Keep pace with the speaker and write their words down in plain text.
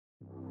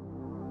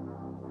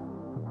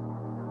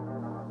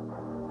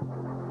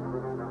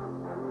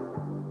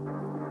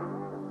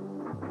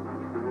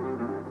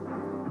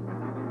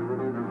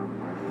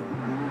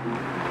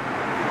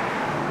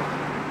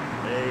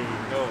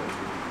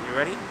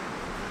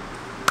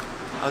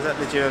I was at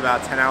the gym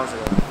about 10 hours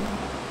ago.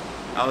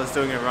 I was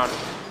doing a run.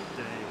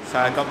 So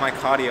I got my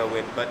cardio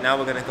in, but now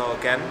we're gonna go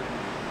again.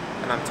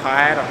 And I'm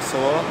tired, I'm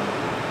sore.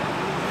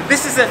 But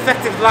this is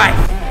effective life.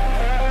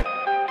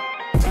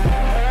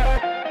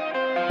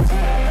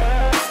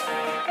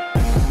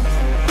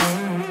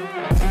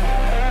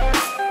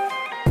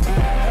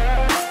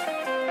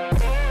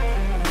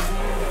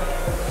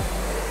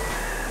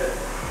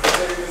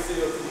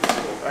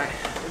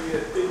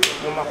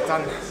 Warm up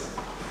done.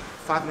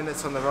 5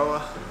 minutes on the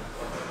rower.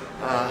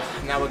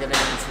 Now we're going to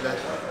get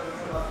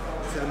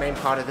into the main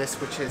part of this,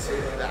 which is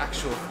the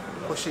actual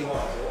pushing,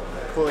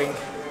 pulling,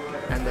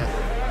 and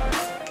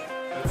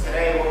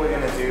today what we're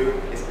going to do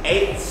is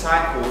 8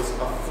 cycles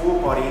of full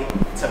body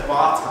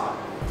Tabata.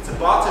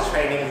 Tabata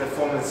training is a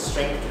form of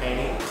strength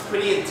training. It's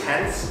pretty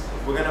intense.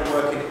 We're going to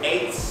work in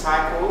 8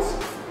 cycles.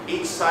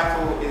 Each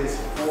cycle is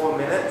 4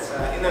 minutes.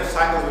 In those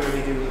cycles we're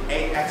going to be doing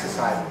 8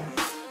 exercises.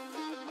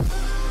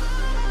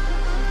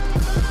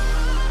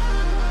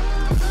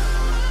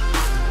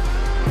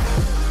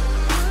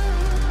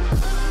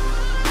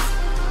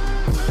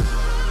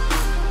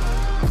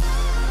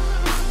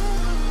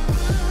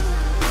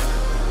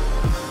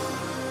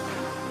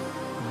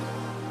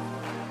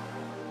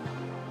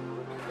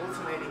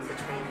 Alternating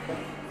between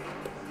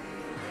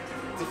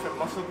different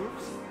muscle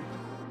groups.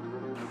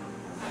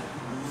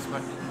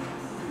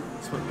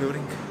 It's what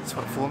building, it's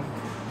what forming.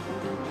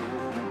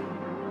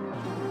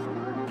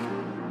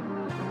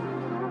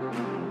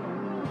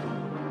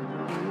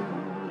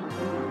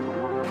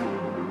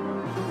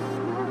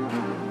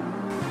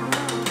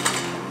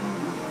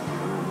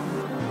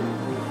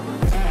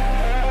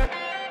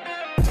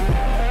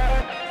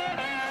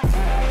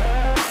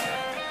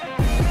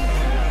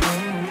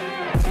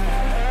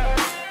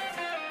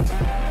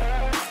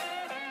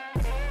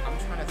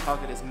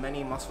 Target as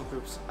many muscle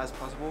groups as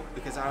possible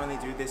because I only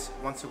do this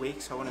once a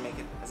week, so I want to make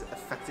it as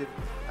effective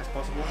as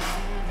possible.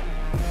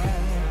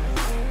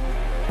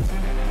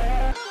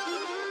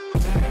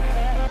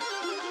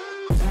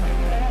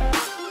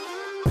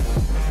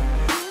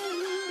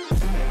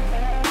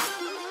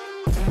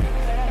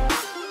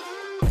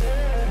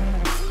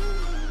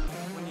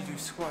 When you do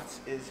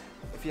squats is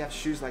if you have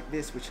shoes like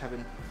this which have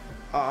an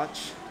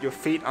arch, your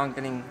feet aren't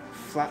getting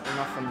flat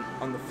enough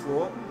on the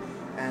floor,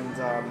 and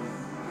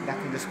that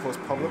can just cause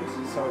problems.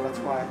 So that's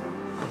why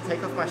I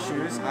take off my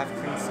shoes, I have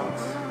clean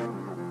socks.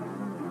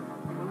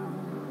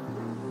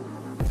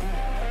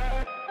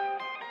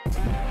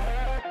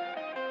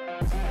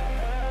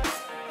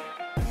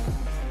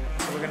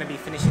 So we're going to be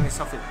finishing this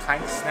off with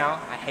planks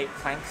now. I hate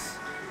planks,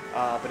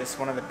 but it's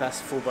one of the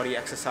best full body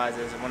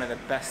exercises and one of the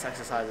best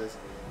exercises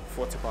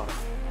for Tabata.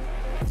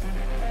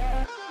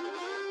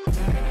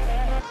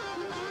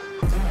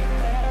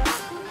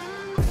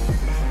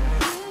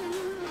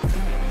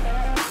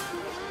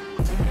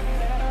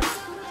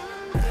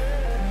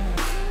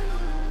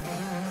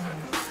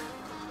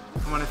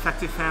 Come on,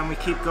 effective fam, we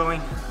keep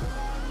going,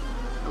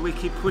 we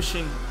keep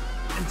pushing,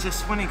 and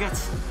just when it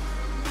gets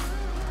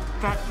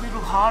that little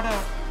harder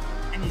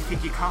and you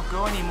think you can't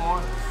go anymore,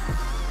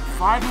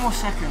 5 more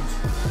seconds.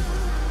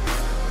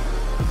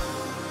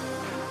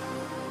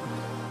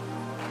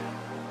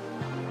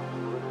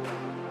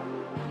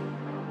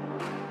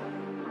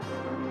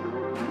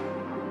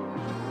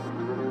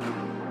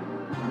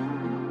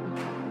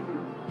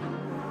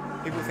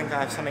 People think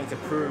I have something to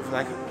prove,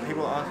 like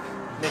people ask,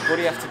 Nick, what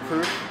do you have to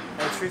prove?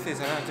 And the truth is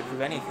I don't have to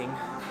prove anything.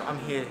 I'm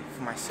here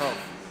for myself,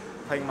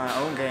 playing my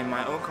own game,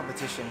 my own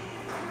competition,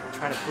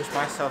 trying to push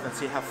myself and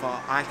see how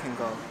far I can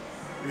go.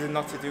 This is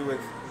not to do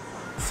with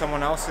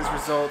someone else's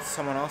results,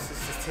 someone else's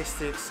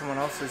statistics, someone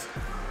else's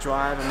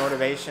drive and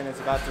motivation.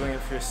 It's about doing it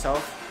for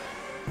yourself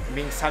and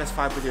being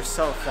satisfied with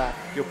yourself that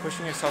you're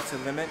pushing yourself to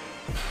the limit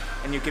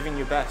and you're giving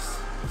your best.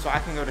 So I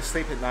can go to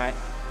sleep at night,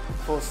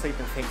 fall asleep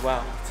and think,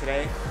 wow,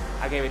 today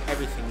I gave it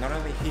everything, not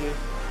only here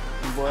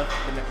in work,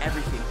 but in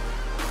everything.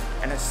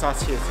 And it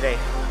starts here today,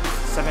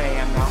 7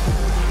 a.m. now.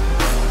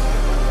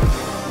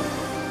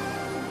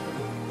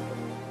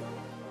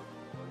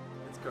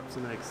 Let's grab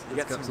some eggs. You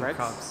get some breads?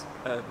 Carbs.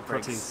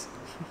 Proteins.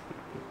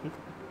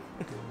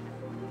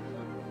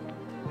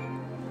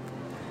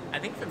 I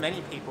think for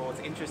many people it's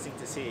interesting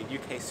to see a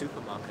UK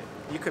supermarket.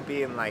 You could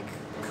be in like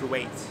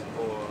Kuwait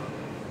or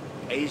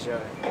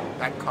Asia,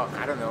 Bangkok,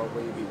 I don't know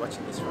where you'd be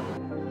watching this from.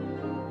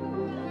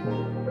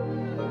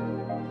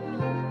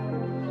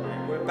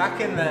 We're back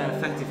in the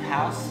effective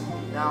house.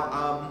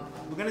 Now,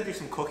 we're gonna do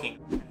some cooking.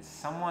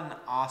 Someone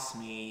asked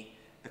me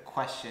the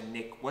question,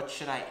 Nick, what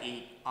should I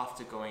eat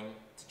after going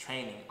to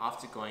training,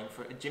 after going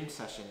for a gym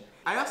session?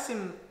 I asked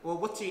him, well,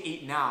 what do you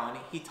eat now? And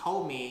he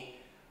told me,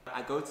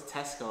 I go to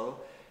Tesco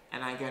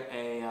and I get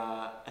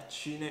a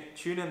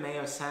tuna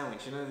mayo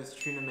sandwich. You know this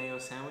tuna mayo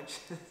sandwich?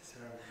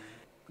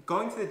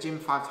 Going to the gym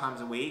 5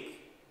 times a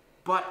week,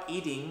 but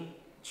eating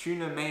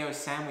tuna mayo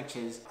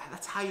sandwiches,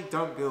 that's how you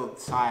don't build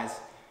size.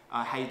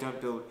 How you don't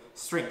build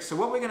strength. So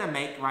what we're gonna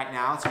make right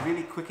now, it's a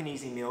really quick and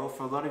easy meal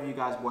for a lot of you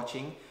guys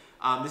watching.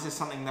 This is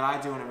something that I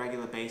do on a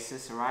regular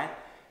basis, all right?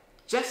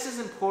 Just as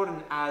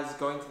important as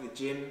going to the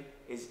gym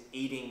is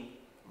eating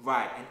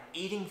Right, and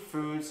eating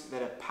foods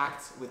that are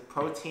packed with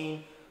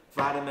protein,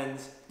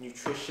 vitamins,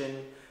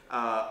 nutrition.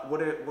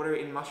 What are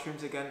in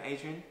mushrooms again,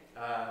 Adrian?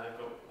 They've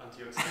got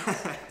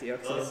antioxidants.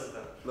 Antioxidants. Loads of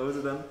them. Loads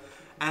of them.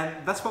 And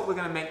that's what we're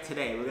going to make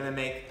today. We're going to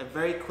make a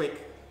very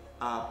quick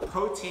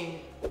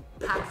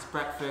protein-packed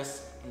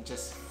breakfast in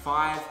just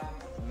 5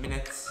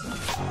 minutes.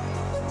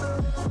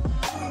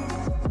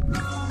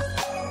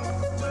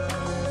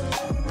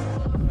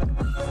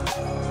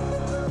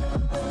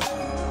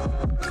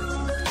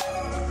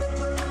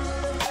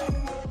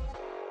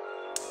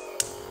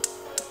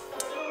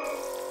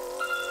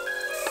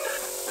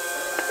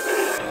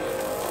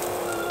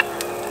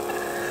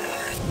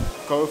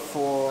 Go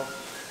for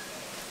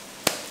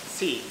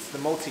seeds, the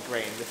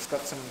multigrain. It's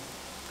got some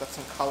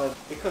color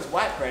because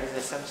white bread is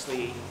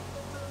essentially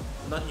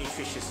not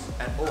nutritious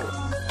at all.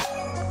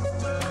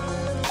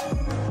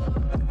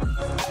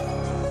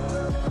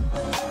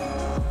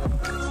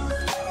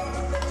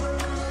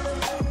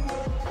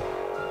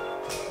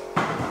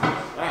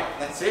 Right,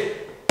 that's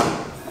it.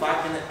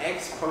 5-minute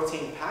eggs,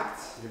 protein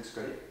packed. Looks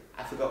great.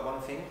 I forgot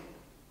one thing.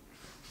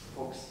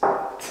 Oops.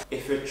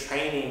 If you're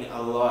training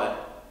a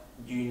lot,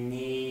 you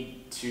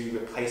need to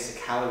replace the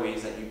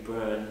calories that you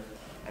burn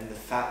and the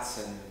fats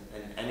and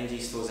energy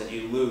stores that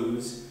you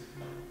lose.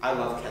 I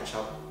love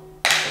ketchup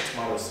or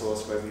tomato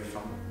sauce wherever you're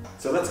from.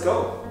 So let's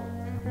go.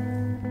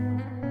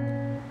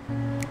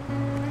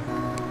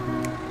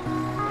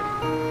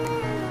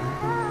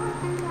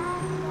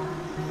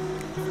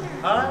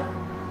 Hi,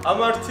 I'm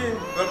Altin.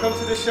 Welcome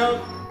to the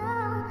show.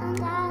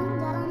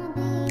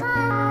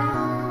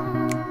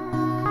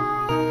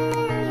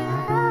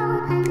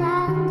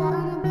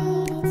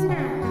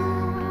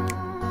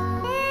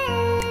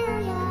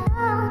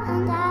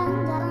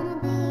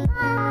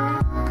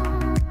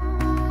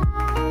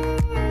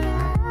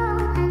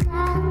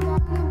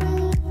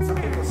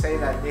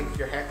 Nick,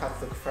 your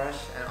haircuts look fresh,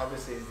 and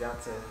obviously it's down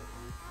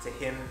to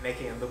him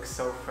making it look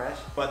so fresh.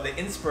 But the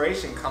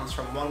inspiration comes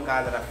from one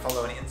guy that I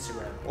follow on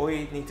Instagram. All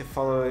you need to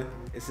follow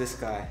is this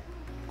guy,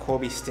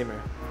 Corby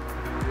Stimmer.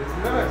 It's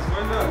nice,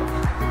 why not?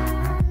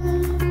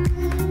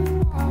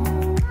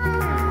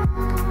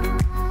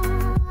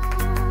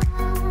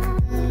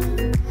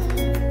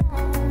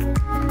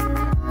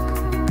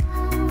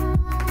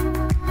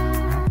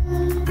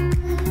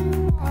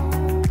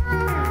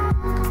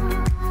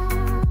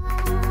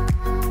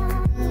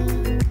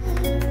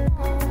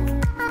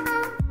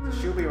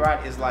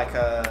 Right is like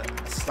a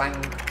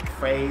slang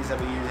phrase that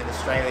we use in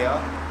Australia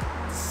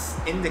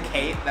to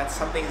indicate that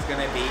something's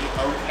gonna be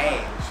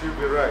okay. She'll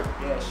be right.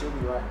 Yeah, she'll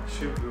be right.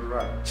 She'll be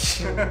right.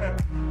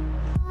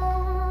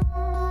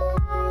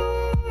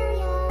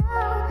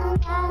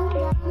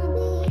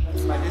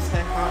 Like this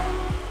haircut,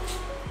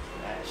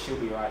 yeah, she'll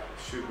be right.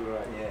 She'll be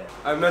right. Yeah.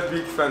 I'm not a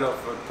big fan of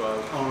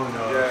football. Oh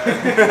no.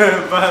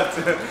 Yeah. But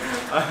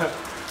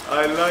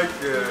I like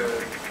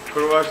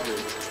Croatia.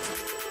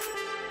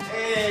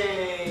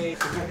 Hey!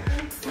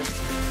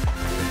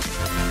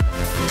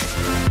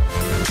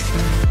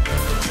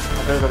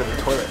 I'm gonna go to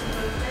the toilet.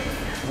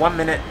 1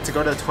 minute to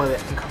go to the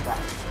toilet and come back.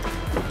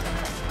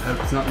 I hope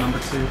it's not number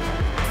 2.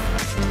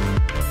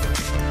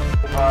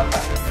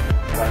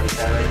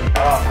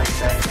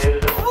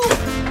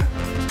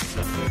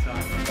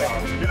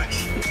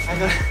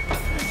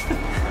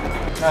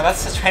 No,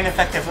 that's the train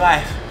effective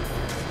life.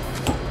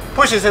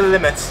 Push it to the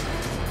limits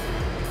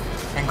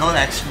and go the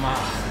extra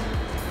mile.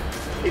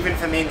 Even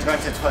if it means going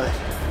to the toilet.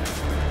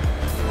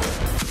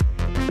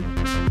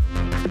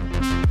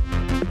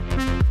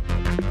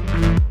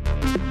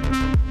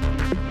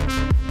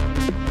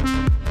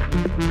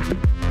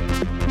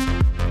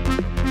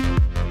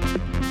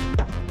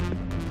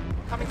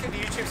 Coming to the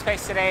YouTube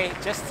space today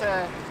just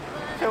to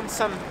film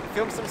some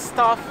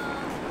stuff.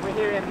 We're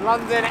here in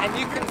London and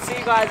you can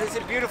see, guys, it's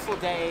a beautiful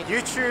day.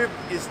 YouTube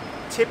is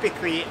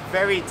typically a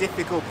very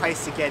difficult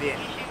place to get in.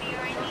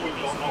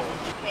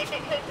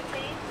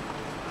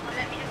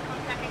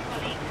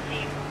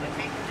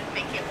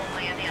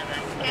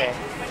 Okay.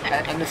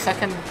 And the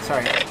second,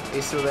 sorry, are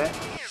you still there?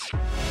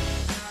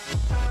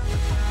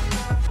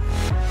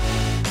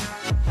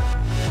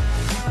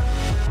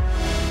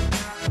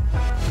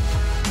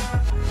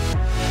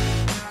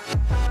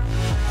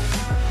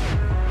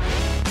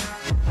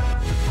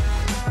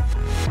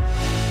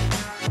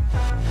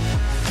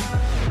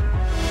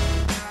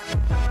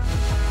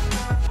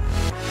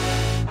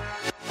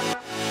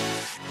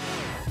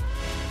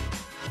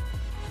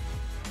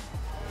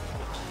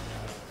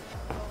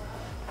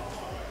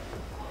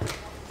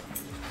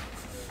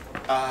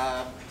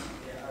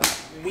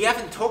 We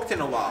haven't talked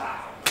in a while,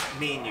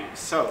 me and you,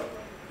 so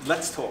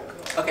let's talk.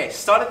 Okay,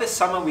 start of this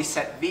summer we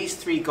set these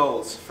 3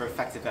 goals for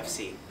Effective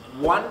FC.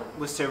 1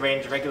 was to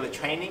arrange regular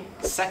training,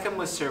 2nd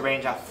was to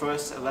arrange our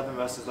first 11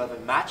 versus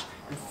 11 match,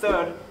 and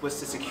 3rd was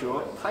to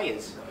secure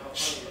players.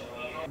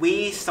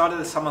 We started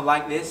the summer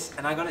like this,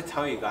 and I gotta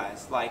tell you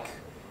guys, like,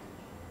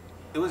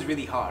 it was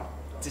really hard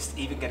just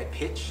to even get a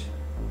pitch,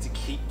 to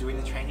keep doing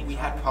the training. We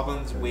had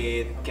problems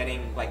with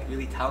getting like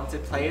really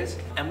talented players,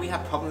 and we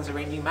had problems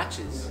arranging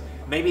matches.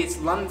 Maybe it's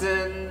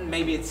London,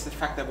 maybe it's the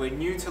fact that we're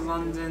new to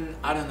London,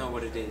 I don't know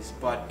what it is,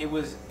 but it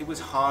was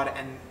hard,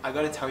 and I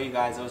gotta tell you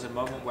guys, there was a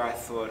moment where I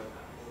thought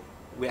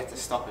we had to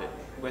stop it.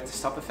 We had to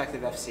stop Effective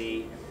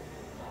FC,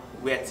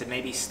 we had to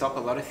maybe stop a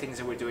lot of things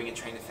that we're doing in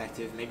Train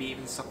Effective, maybe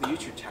even stop the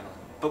YouTube channel.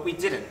 But we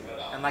didn't.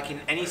 And like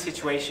in any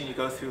situation you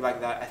go through like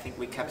that, I think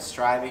we kept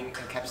striving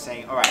and kept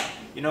saying, all right,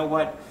 you know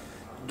what?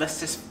 Let's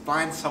just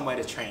find somewhere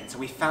to train. So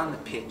we found the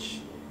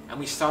pitch and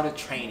we started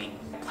training.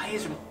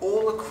 Players from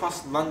all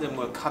across London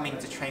were coming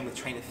to train with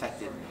Train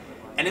Effective.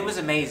 And it was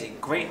amazing.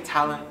 Great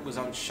talent was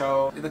on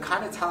show. The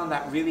kind of talent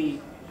that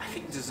really, I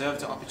think, deserved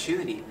the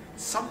opportunity.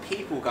 Some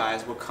people,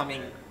 guys, were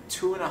coming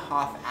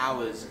 2.5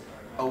 hours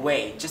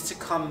away just to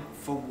come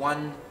for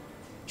one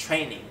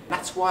training.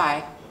 That's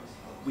why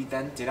we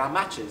then did our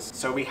matches.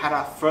 So we had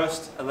our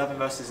first 11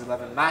 versus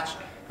 11 match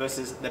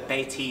versus the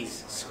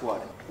Beatties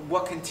squad.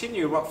 What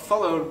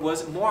followed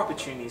was more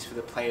opportunities for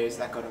the players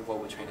that got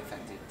involved with Train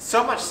Effective.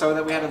 So much so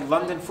that we had a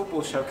London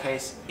football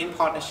showcase in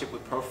partnership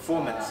with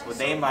Performance, where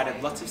they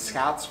invited lots of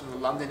scouts from the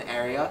London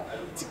area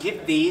to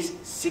give these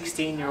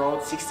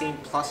 16-year-old,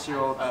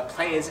 16-plus-year-old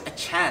players a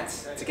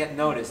chance to get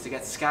noticed, to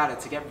get scouted,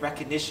 to get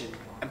recognition.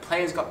 And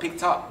players got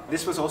picked up.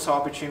 This was also an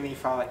opportunity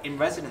for our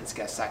in-residence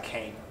guests that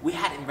came. We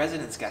had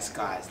in-residence guests,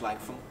 guys, like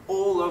from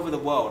all over the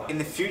world. In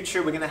the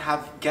future, we're gonna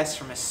have guests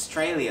from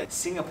Australia,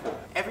 Singapore,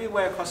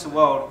 everywhere across the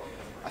world.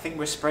 I think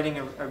we're spreading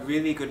a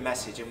really good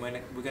message, and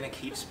we're gonna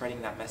keep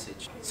spreading that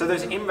message. So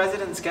those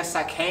in-residence guests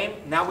that came,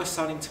 now we're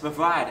starting to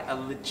provide a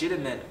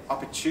legitimate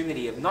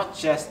opportunity of not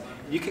just,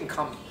 you can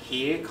come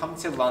here, come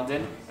to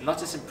London, and not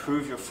just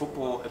improve your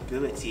football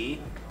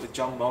ability with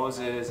John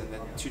Moses and the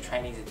 2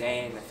 trainings a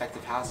day and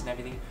Effective House and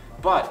everything,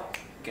 but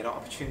get an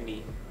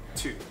opportunity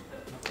too.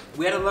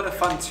 We had a lot of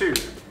fun too.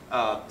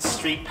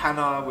 Street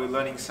Panna, we're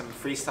learning some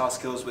freestyle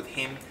skills with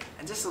him,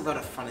 and just a lot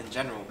of fun in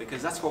general,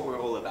 because that's what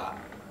we're all about.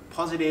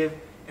 Positive,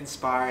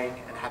 inspiring,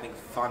 and having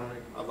fun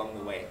along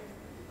the way.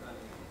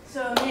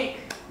 So Nick,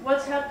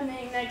 what's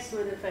happening next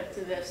with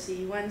Effective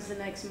FC? When's the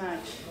next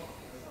match?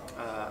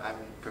 I'm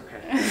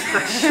prepared.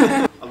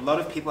 A lot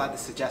of people had the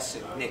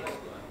suggestion, Nick,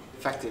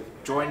 Effective,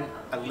 join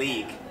a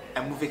league.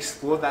 And we've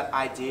explored that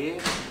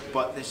idea,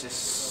 but there's just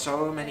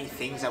so many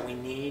things that we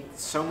need,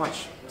 so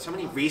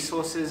many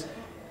resources,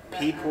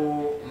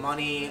 people,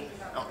 money,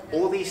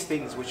 all these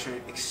things which are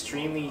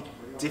extremely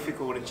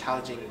difficult and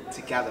challenging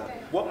to gather.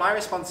 What my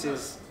response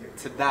is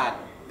to that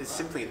is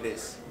simply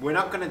this. We're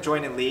not going to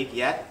join a league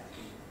yet,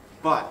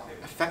 but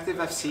Effective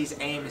FC's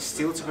aim is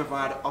still to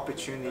provide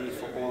opportunity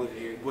for all of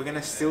you. We're going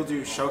to still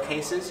do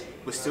showcases,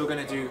 we're still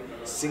going to do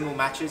single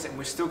matches, and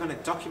we're still going to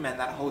document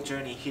that whole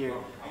journey here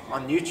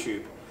on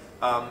YouTube.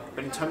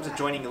 But in terms of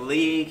joining a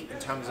league, in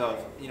terms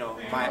of, you know,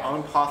 my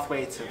own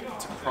pathway to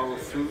pro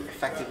through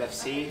Effective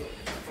FC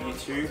for you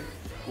too,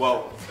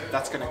 well,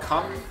 that's going to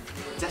come,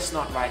 just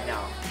not right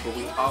now, but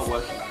we are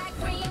working on it.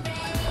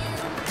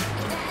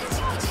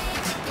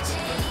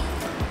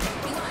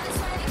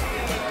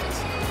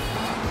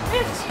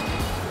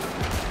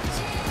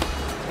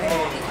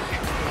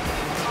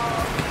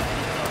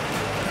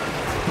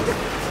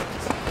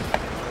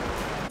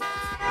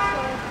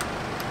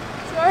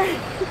 Sorry.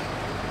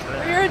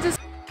 We are just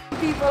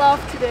people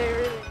off today,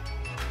 really.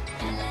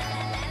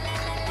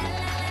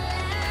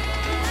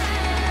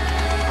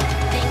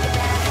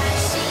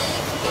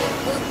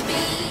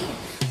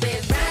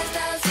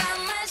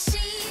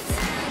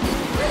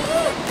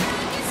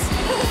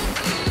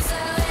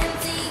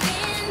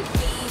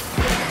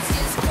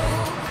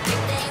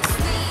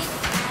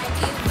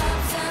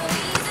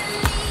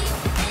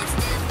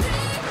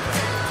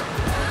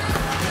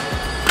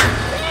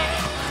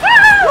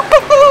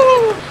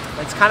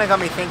 It's kind of got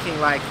me thinking,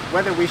 like,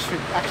 whether we should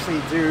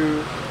actually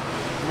do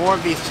more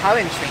of these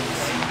challenge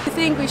things. If you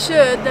think we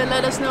should, then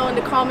let us know in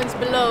the comments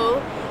below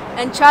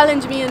and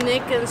challenge me and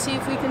Nick and see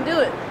if we can do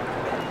it.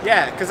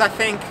 Yeah, because I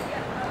think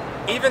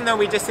even though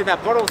we just did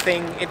that bottle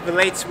thing, it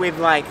relates with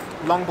like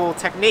long ball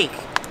technique,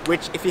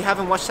 which if you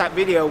haven't watched that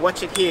video,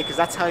 watch it here because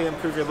that's how you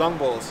improve your long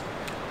balls.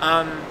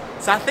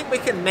 So I think we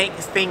can make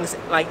things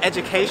like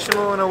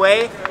educational in a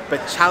way,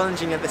 but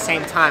challenging at the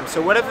same time.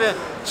 So whatever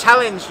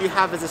challenge you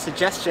have as a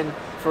suggestion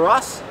for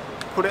us,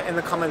 put it in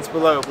the comments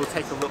below. We'll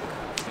take a look.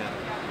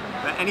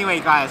 Yeah. But anyway,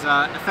 guys,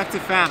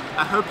 Effective Fam,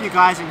 I hope you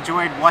guys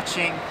enjoyed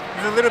watching.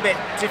 It was a little bit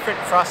different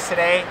for us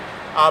today,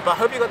 but I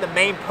hope you got the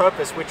main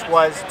purpose, which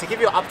was to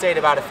give you an update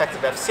about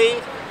Effective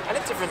FC and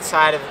a different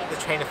side of the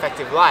Train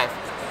Effective life.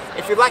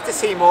 If you'd like to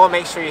see more,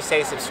 make sure you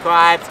stay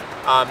subscribed.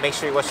 Make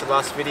sure you watch the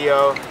last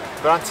video.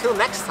 But until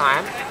next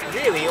time,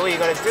 really all you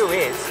gotta do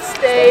is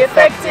stay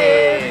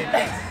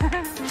effective.